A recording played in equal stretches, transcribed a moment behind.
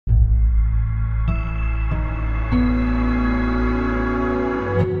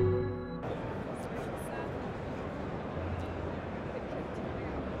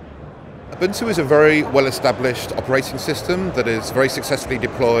Ubuntu is a very well-established operating system that is very successfully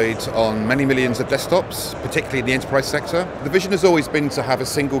deployed on many millions of desktops, particularly in the enterprise sector. The vision has always been to have a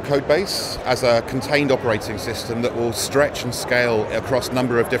single code base as a contained operating system that will stretch and scale across a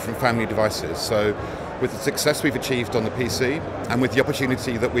number of different family devices. So with the success we've achieved on the PC and with the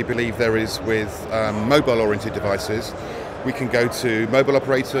opportunity that we believe there is with mobile-oriented devices, we can go to mobile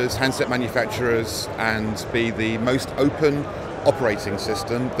operators, handset manufacturers, and be the most open operating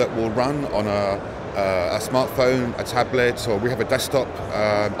system that will run on a smartphone, a tablet, or we have a desktop,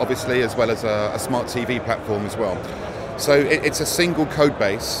 obviously, as well as a smart TV platform as well. So it's a single code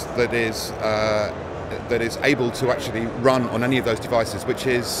base that is able to actually run on any of those devices, which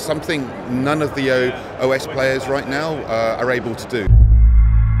is something none of the OS players right now are able to do.